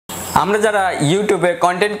আমরা যারা ইউটিউবে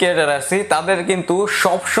কন্টেন্ট ক্রিয়েটর আছি তাদের কিন্তু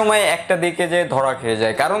সব সময় একটা দিকে যে ধরা খেয়ে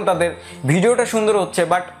যায়, কারণ তাদের ভিডিওটা সুন্দর হচ্ছে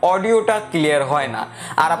বাট অডিওটা ক্লিয়ার হয় না।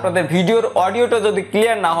 আর আপনাদের ভিডিওর অডিওটা যদি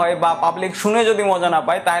ক্লিয়ার না হয় বা পাবলিক শুনে যদি মজা না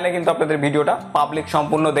পায় তাহলে কিন্তু আপনাদের ভিডিওটা পাবলিক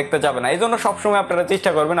সম্পূর্ণ দেখতে যাবে না। এই জন্য সবসময় আপনারা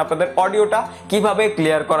চেষ্টা করবেন আপনাদের অডিওটা কিভাবে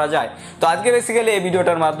ক্লিয়ার করা যায়। তো আজকে বেসিক্যালি এই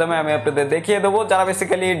ভিডিওটার মাধ্যমে আমি আপনাদের দেখিয়ে দেবো যারা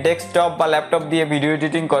বেসিক্যালি ডেস্কটপ বা ল্যাপটপ দিয়ে ভিডিও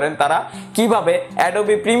এডিটিং করেন তারা কিভাবে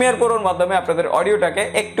অ্যাডোবি প্রিমিয়ার প্রোর মাধ্যমে আপনাদের অডিওটাকে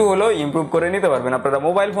একটু ইমপ্রুভ করে নিতে পারবেন। আপনারা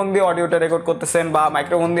মোবাইল ফোন দিয়ে অডিওটা রেকর্ড করতেছেন বা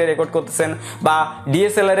মাইক্রোফোন দিয়ে রেকর্ড করতেছেন বা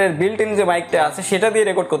ডিএসএলআর এর বিল্ট ইন যে মাইকটা আছে সেটা দিয়ে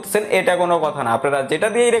রেকর্ড করতেছেন, এটা কোনো কথা না। আপনারা যেটা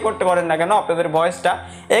দিয়েই রেকর্ড করেন না কেন আপনাদের ভয়েসটা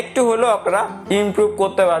একটু হলেও আপনারা ইমপ্রুভ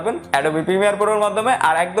করতে পারবেন অ্যাডোবি প্রিমিয়ার প্রোর মাধ্যমে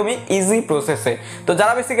আর একদমই ইজি প্রসেসে। তো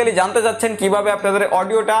যারা বেসিক্যালি জানতে চাচ্ছেন কিভাবে আপনাদের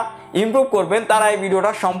অডিওটা ইমপ্রুভ করবেন তারা এই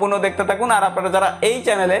ভিডিওটা সম্পূর্ণ দেখতে থাকুন। আর আপনারা যারা এই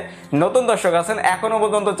চ্যানেলে নতুন দর্শক আছেন এখনো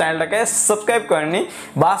পর্যন্ত চ্যানেলটাকে সাবস্ক্রাইব করেননি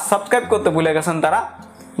বা সাবস্ক্রাইব করতে ভুলে গেছেন তারা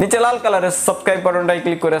নিচে লাল কালারের সাবস্ক্রাইব বাটনটাই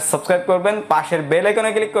ক্লিক করে সাবস্ক্রাইব করবেন, পাশের বেল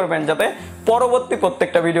আইকনে ক্লিক করবেন যাতে পরবর্তী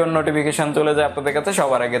প্রত্যেকটা ভিডিওর নোটিফিকেশন চলে যায় আপনাদের কাছে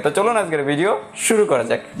সবার আগে। তো চলুন আজকের ভিডিও শুরু করা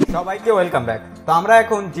যাক। সবাইকে ওয়েলকাম ব্যাক। তো আমরা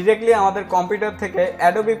এখন ডিরেক্টলি আমাদের কম্পিউটার থেকে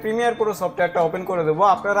অ্যাডোবি প্রিমিয়ার প্রো সফটওয়্যারটা ওপেন করে দেবো।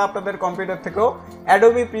 আপনারা আপনাদের কম্পিউটার থেকেও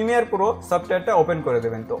অ্যাডোবি প্রিমিয়ার প্রো সফটওয়্যারটা ওপেন করে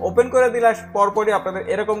দেবেন। তো ওপেন করে দিলে পরপরই আপনাদের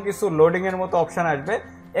এরকম কিছু লোডিং এর মতো অপশন আসবে,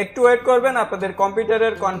 একটু ওয়েট করবেন, আপনাদের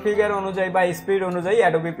কম্পিউটারের কনফিগার অনুযায়ী বা স্পিড অনুযায়ী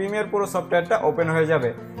অ্যাডোবি প্রিমিয়ার প্রো সফটওয়্যারটা ওপেন হয়ে যাবে।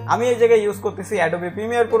 আমি এই জায়গায় ইউজ করতেছি অ্যাডোবি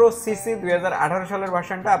প্রিমিয়ার প্রো সিসি 2018 সালের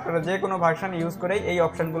ভার্সনটা। আপনারা যে কোনো ভার্সন ইউজ করেই এই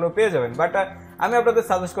অপশনগুলো পেয়ে যাবেন, বাট আমি আপনাদের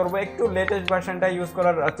সাজেস্ট করবো একটু লেটেস্ট ভার্সনটা ইউজ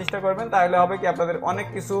করার চেষ্টা করবেন, তাহলে হবে কি আপনাদের অনেক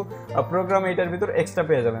কিছু প্রোগ্রাম এইটার ভিতর এক্সট্রা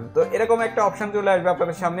পেয়ে যাবেন। তো এরকম একটা অপশন চলে আসবে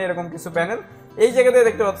আপনাদের সামনে, এরকম কিছু প্যানেল। এই জায়গাতে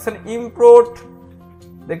দেখতে পাচ্ছেন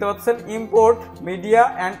import media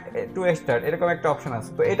and to start এরকম একটা অপশন আছে।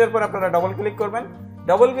 তো এটার পর আপনারা ডবল ক্লিক করবেন।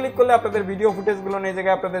 ডবল ক্লিক করলে আপনাদের ভিডিও ফুটেজগুলো এই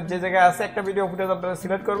জায়গায় আপনাদের যে জায়গায় আছে একটা ভিডিও ফুটেজ আপনারা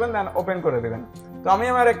সিলেক্ট করবেন, দেন ওপেন করে দেবেন। তো আমি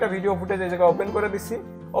আমার একটা ভিডিও ফুটেজ এই জায়গায় ওপেন করে দিচ্ছি।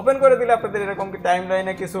 ওপেন করে দিলে আপনাদের এরকম কি টাইম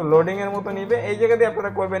লাইনে কিছু লোডিং এর মতো নিবে। এই জায়গা দিয়ে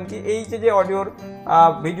আপনারা করবেন কি এই যে অডিওর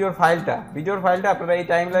ভিডিওর ফাইলটা আপনারা এই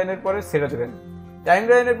টাইম লাইনের পরে ছেড়ে দেবেন। টাইম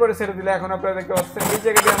লাইনের পরে ছেড়ে দিলে এখন আপনারা দেখতে পাচ্ছেন এই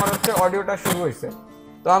জায়গা দিয়ে আমার অডিওটা শুরু হয়েছে।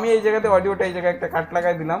 তো আমি এই জায়গাতে অডিওটা এই জায়গায় একটা কাট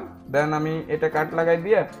লাগাই দিলাম, দেন আমি এটা কাট লাগাই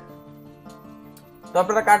দিয়ে, তো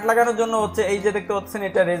আপনারা কাট লাগানোর জন্য এই যে দেখতে পাচ্ছেন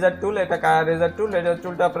এটা রেজার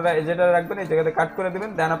টুলটা আপনারা যেটা রাখবেন এই জায়গাতে কাট করে দিবেন।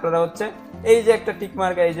 দেন আপনারা এই যে একটা টিক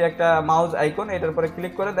মার্ক, এই যে একটা মাউস আইকন, এটার পরে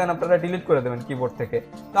ক্লিক করে দেন আপনারা ডিলিট করে দেবেন কিবোর্ড থেকে।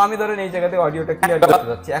 তো আমি ধরেন এই জায়গাতে অডিওটা ক্লিয়ার করতে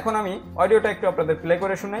যাচ্ছি। এখন আমি অডিওটা একটু আপনাদের প্লে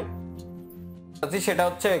করে শোনাই। সেটা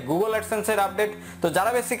হচ্ছে গুগল অ্যাডসেন্স এর আপডেট। তো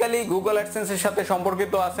যারা বেসিক্যালি গুগল অ্যাডসেন্স এর সাথে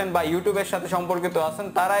সম্পর্কিত আছেন বা ইউটিউবের সাথে সম্পর্কিত আছেন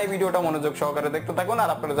তারা এই ভিডিওটা মনোযোগ সহকারে দেখতে থাকুন। আর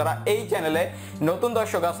আপনারা যারা এই চ্যানেলে নতুন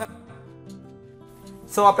দর্শক আছেন,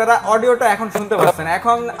 সো আপনারা অডিওটা এখন শুনতে পাচ্ছেন।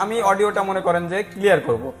 এখন আমি অডিওটা মনে করেন যে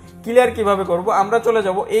ক্লিয়ার কিভাবে করব, আমরা চলে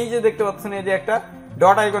যাব এই যে দেখতে পাচ্ছেন এই যে একটা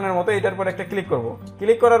ডট আইকনের মতো, এটার পরে একটা ক্লিক করব।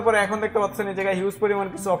 ক্লিক করার পরে এখন দেখতে পাচ্ছেন এই জায়গায় হিউজ পরিমাণ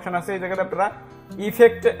কিছু অপশন আছে। এই জায়গাতে আপনারা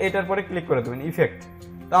ইফেক্ট এটার পরে ক্লিক করে দেবেন, ইফেক্ট।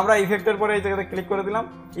 তো আমরা ইফেক্টের পরে এই জায়গাতে ক্লিক করে দিলাম।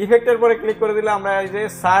 ইফেক্টের পরে ক্লিক করে দিলে আমরা এই যে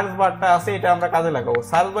সার্চ বারটা আছে এটা আমরা কাজে লাগাবো।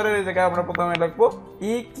 সার্চ বারের এই জায়গায় আমরা প্রথমে লিখবো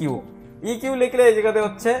ইকিউ লিখলে এই জায়গাতে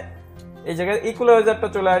এই জায়গায় ইকুয়ালাইজারটা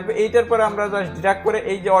চলে আসবে। এইটার পরে আমরা জাস্ট ড্র্যাগ করে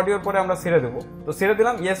এই যে অডিওর পরে আমরা ছেড়ে দেবো। তো ছেড়ে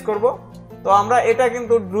দিলাম, ইয়েস করব। তো আমরা এটা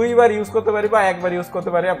কিন্তু 2 বার ইউজ করতে পারি বা 1 বার ইউজ করতে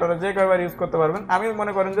পারি, আপনারা যে কয়বার ইউজ করতে পারবেন। আমি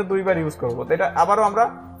মনে করেন যে 2 বার ইউজ করব। তো এটা আবারও আমরা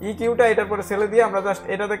ইকিউটা এটার পরে ছেড়ে দিয়ে আমরা জাস্ট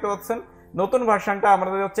এটা দেখতে পাচ্ছেন নতুন ভার্সনটা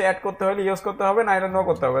আমাদের অ্যাড করতে হলে ইউজ করতে হবে, না নো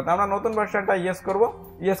করতে হবে। তো আমরা নতুন ভার্সনটা ইয়েস করব,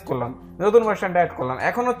 ইয়েস করলাম, নতুন ভার্সনটা অ্যাড করলাম।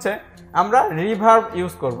 এখন আমরা রিভার্ব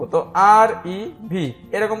ইউজ করব। তো REV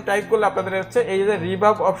এরকম টাইপ করলে আপনাদের এই যে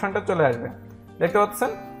রিভার্ব অপশনটা চলে আসবে, দেখতে পাচ্ছেন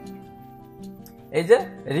এই যে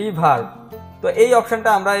রিভার্ব। তো এই অপশনটা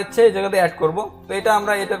আমরা এই জায়গাতে অ্যাড করব। তো এটা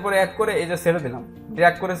আমরা এটার পরে অ্যাড করে এই যে ছেড়ে দিলাম,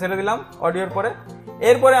 ড্র্যাগ করে ছেড়ে দিলাম অডিওর পরে।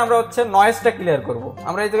 এরপরে আমরা নয়েজটা ক্লিয়ার করব।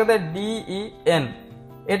 আমরা এই জায়গাতে DEN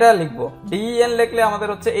এটা লিখবো। DEN লিখলে আমাদের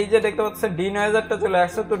এই যে দেখতে পাচ্ছেন ডি নয়েজারটা চলে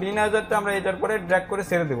আসছে। তো ডি নয়েজারটা আমরা এটার পরে ড্র্যাগ করে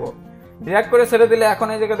ছেড়ে দিব। ড্র্যাগ করে ছেড়ে দিলে এখন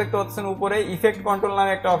এই জায়গায় দেখতে পাচ্ছেন উপরে ইফেক্ট কন্ট্রোল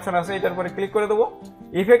নামে একটা অপশন আছে, এটার পরে ক্লিক করে দেবো।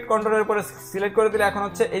 ইফেক্ট কন্ট্রোলের পরে সিলেক্ট করে দিলে এখন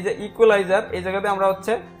এই যে ইকুয়ালাইজার, এই জায়গাতে আমরা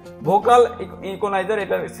ভোকাল ইকুয়ালাইজার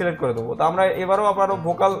এটা সিলেক্ট করে দেবো। তো আমরা এবারও আবারও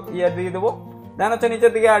ভোকাল ইয়ার দিয়ে দেবো। দেন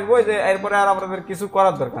নিচের দিকে আসবো, যে এরপরে আর আমাদের কিছু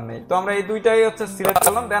করার দরকার নেই। তো আমরা এই দুইটাই সিলেক্ট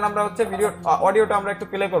করলাম। দেন আমরা ভিডিও অডিওটা আমরা একটু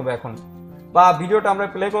প্লে করবো এখন, বা ভিডিওটা আমরা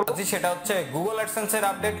প্লে করছি, সেটা গুগল অ্যাডসেন্স এর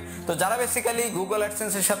আপডেট। তো যারা বেসিক্যালি গুগল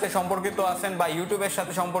অ্যাডসেন্স এর সাথে সম্পর্কিত আছেন বা ইউটিউবের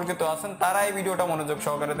সাথে সম্পর্কিত আছেন তারা এই ভিডিওটা মনোযোগ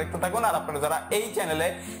সহকারে দেখতে থাকুন। আর আপনারা যারা এই চ্যানেলে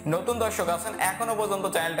নতুন দর্শক আছেন এখনো পর্যন্ত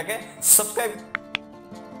চ্যানেলটাকে সাবস্ক্রাইব।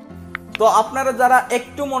 তো আপনারা যারা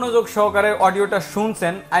একটু মনোযোগ সহকারে অডিওটা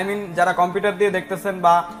শুনছেন, যারা কম্পিউটার দিয়ে দেখতেছেন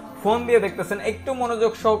বা ফোন দিয়ে দেখতেছেন, একটু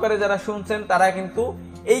মনোযোগ সহকারে যারা শুনছেন তারা কিন্তু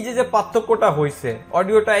এই যে পার্থক্যটা হয়েছে,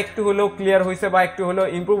 অডিওটা একটু হলেও ক্লিয়ার হয়েছে বা একটু হলেও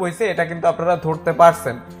ইমপ্রুভ হয়েছে, এটা কিন্তু আপনারা ধরতে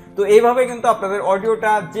পারছেন। তো এইভাবে কিন্তু আপনাদের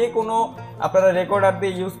অডিওটা যে কোনো আপনারা রেকর্ডার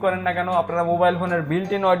দিয়ে ইউজ করেন না কেন, আপনারা মোবাইল ফোনের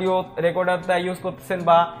বিল্ট ইন অডিও রেকর্ডারটা ইউজ করতেছেন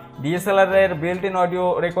বা ডিএসএলআর এর বিল্ট ইন অডিও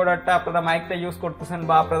রেকর্ডারটা আপনারা মাইকটা ইউজ করতেছেন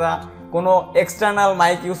বা আপনারা কোনো এক্সটার্নাল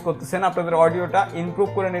মাইক ইউজ করতেছেন, আপনাদের অডিওটা ইমপ্রুভ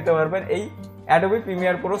করে নিতে পারবেন এই Adobe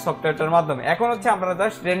Premiere Pro সফটওয়্যারটার মাধ্যমে। এখন হচ্ছে আমরা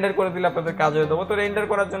জাস্ট রেন্ডার করে দিলে আপনাদের কাজ হয়ে যাবে। তো রেন্ডার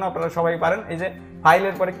করার জন্য আপনারা সবাই পারেন, এই যে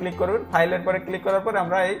ফাইলের পরে ক্লিক করবেন, ফাইলের পরে ক্লিক করার পরে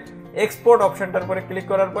আমরা এই এক্সপোর্ট অপশনটার পরে ক্লিক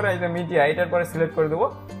করার পরে এই যে মিডিয়া, এটার পরে সিলেক্ট করে দেবো।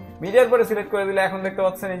 মিডিয়ার পরে সিলেক্ট করে দিলে এখন দেখতে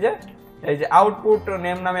পাচ্ছেন এই যে আউটপুট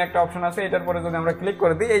নেম নামে একটা অপশন আছে, এটার পরে যদি আমরা ক্লিক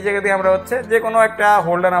করে দিই, এই জায়গা দিয়ে আমরা হচ্ছে যে কোনো একটা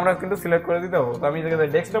হোল্ডার আমরা কিন্তু সিলেক্ট করে দিতে হবে। তো আমি এই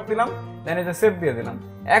জায়গায় ডেস্কটপ দিলাম, দেন এই যে সেভ দিয়ে দিলাম।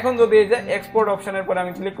 এখন যদি এই যে এক্সপোর্ট অপশনের পরে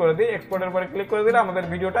আমি ক্লিক করে দিই, এক্সপোর্টের পরে ক্লিক করে দিলে আমাদের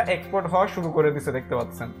ভিডিওটা এক্সপোর্ট হওয়া শুরু করে দিচ্ছে, দেখতে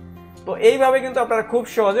পাচ্ছেন। তো এইভাবে কিন্তু আপনারা খুব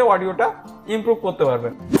সহজে অডিওটা ইমপ্রুভ করতে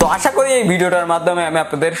পারবেন। তো আশা করি এই ভিডিওটার মাধ্যমে আমি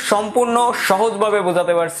আপনাদের সম্পূর্ণ সহজভাবে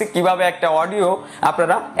বোঝাতে পারছি কিভাবে একটা অডিও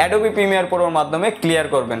আপনারা Adobe Premiere Pro এর মাধ্যমে ক্লিয়ার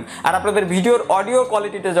করবেন। আর আপনাদের ভিডিওর অডিও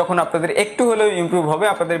কোয়ালিটিতে যখন আপনাদের একটু হলেও ইমপ্রুভ হবে,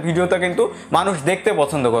 আপনাদের ভিডিওটা কিন্তু মানুষ দেখতে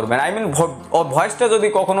পছন্দ করবেন। আই মিন ভয়েসটা যদি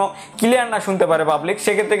কখনো ক্লিয়ার না শুনতে পারে পাবলিক,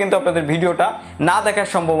 সেক্ষেত্রে কিন্তু আপনাদের ভিডিওটা না দেখার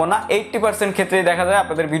সম্ভাবনা 80% ক্ষেত্রেই দেখা যায়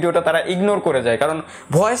আপনাদের ভিডিওটা তারা ইগনোর করে যায়। কারণ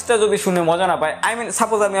ভয়েসটা যদি শুনে মজা না পায়, আই মিন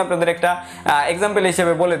সাপোজ আমি আপনাদের একটা এক্সাম্পল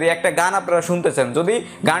হিসেবে বলে দিই, একটা গান আপনারা শুনতেছেন, যদি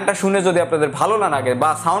গানটা শুনে যদি আপনাদের ভালো না লাগে বা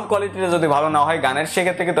সাউন্ড কোয়ালিটিটা যদি ভালো না হয় গানের,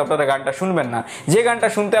 সেক্ষেত্রে কিন্তু আপনারা গানটা শুনবেন না। যে গানটা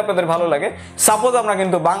শুনতে আপনাদের ভালো লাগে, সাপোজ আমরা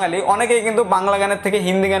কিন্তু বাঙালি, অনেকেই কিন্তু বাংলা গানের থেকে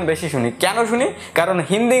হিন্দি গান বেশি শুনি। কেন শুনি? কারণ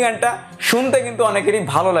হিন্দি গানটা শুনতে কিন্তু অনেকেরই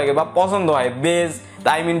ভালো লাগে বা পছন্দ হয়, বেজ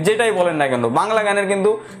আই মিন যেটাই বলেন না কেন, বাংলা গানের কিন্তু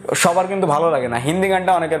সবার কিন্তু ভালো লাগে না, হিন্দি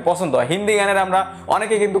গানটা অনেকের পছন্দ হয়। হিন্দি গানের আমরা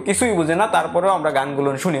অনেকে কিন্তু কিছুই বুঝে না, তারপরেও আমরা গানগুলো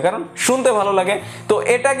শুনি কারণ শুনতে ভালো লাগে। তো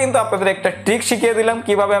এটা কিন্তু আপনাদের একটা ট্রিক শিখিয়ে দিলাম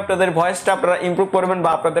কিভাবে আপনাদের ভয়েসটা আপনারা ইমপ্রুভ করবেন বা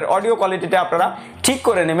আপনাদের অডিও কোয়ালিটিটা আপনারা ঠিক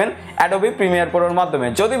করে নেবেন Adobe Premiere Pro এর মাধ্যমে।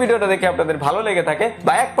 যদি ভিডিওটা দেখে আপনাদের ভালো লেগে থাকে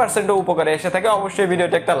বা 1%ও উপকারে এসে থাকে, অবশ্যই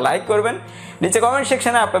ভিডিওটা একটা লাইক করবেন, নিচে কমেন্ট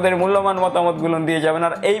সেকশনে আপনাদের মূল্যবান মতামতগুলো দিয়ে যাবেন।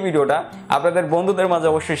 আর এই ভিডিওটা আপনাদের বন্ধুদের মাঝে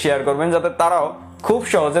অবশ্যই শেয়ার করবেন, যাতে তারাও খুব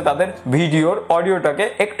সহজে তাদের ভিডিওর অডিওটাকে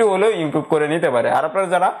একটু হলেও ইমপ্রুভ করে নিতে পারে। আর আপনারা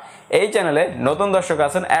যারা এই চ্যানেলে নতুন দর্শক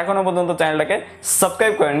আছেন, এখনো পর্যন্ত চ্যানেলটাকে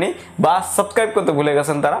সাবস্ক্রাইব করেননি বা সাবস্ক্রাইব করতে ভুলে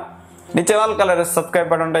গেছেন, তারা নিচে লাল কালারের সাবস্ক্রাইব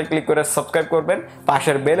বাটনটায় ক্লিক করে সাবস্ক্রাইব করবেন,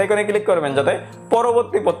 পাশের বেল আইকনে ক্লিক করবেন যাতে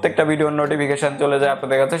পরবর্তী প্রত্যেকটা ভিডিওর নোটিফিকেশন চলে যায়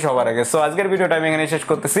আপনাদের কাছে সবার আগে। সো আজকের ভিডিওটা আমি এখানে শেষ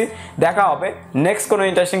করতেছি। দেখা হবে নেক্সট কোনো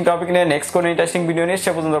ইন্টারেস্টিং টপিক নিয়ে, নেক্সট কোনো ইন্টারেস্টিং ভিডিও নিয়ে।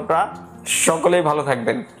 সে পর্যন্ত আপনারা সকলেই ভালো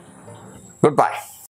থাকবেন। Good bye.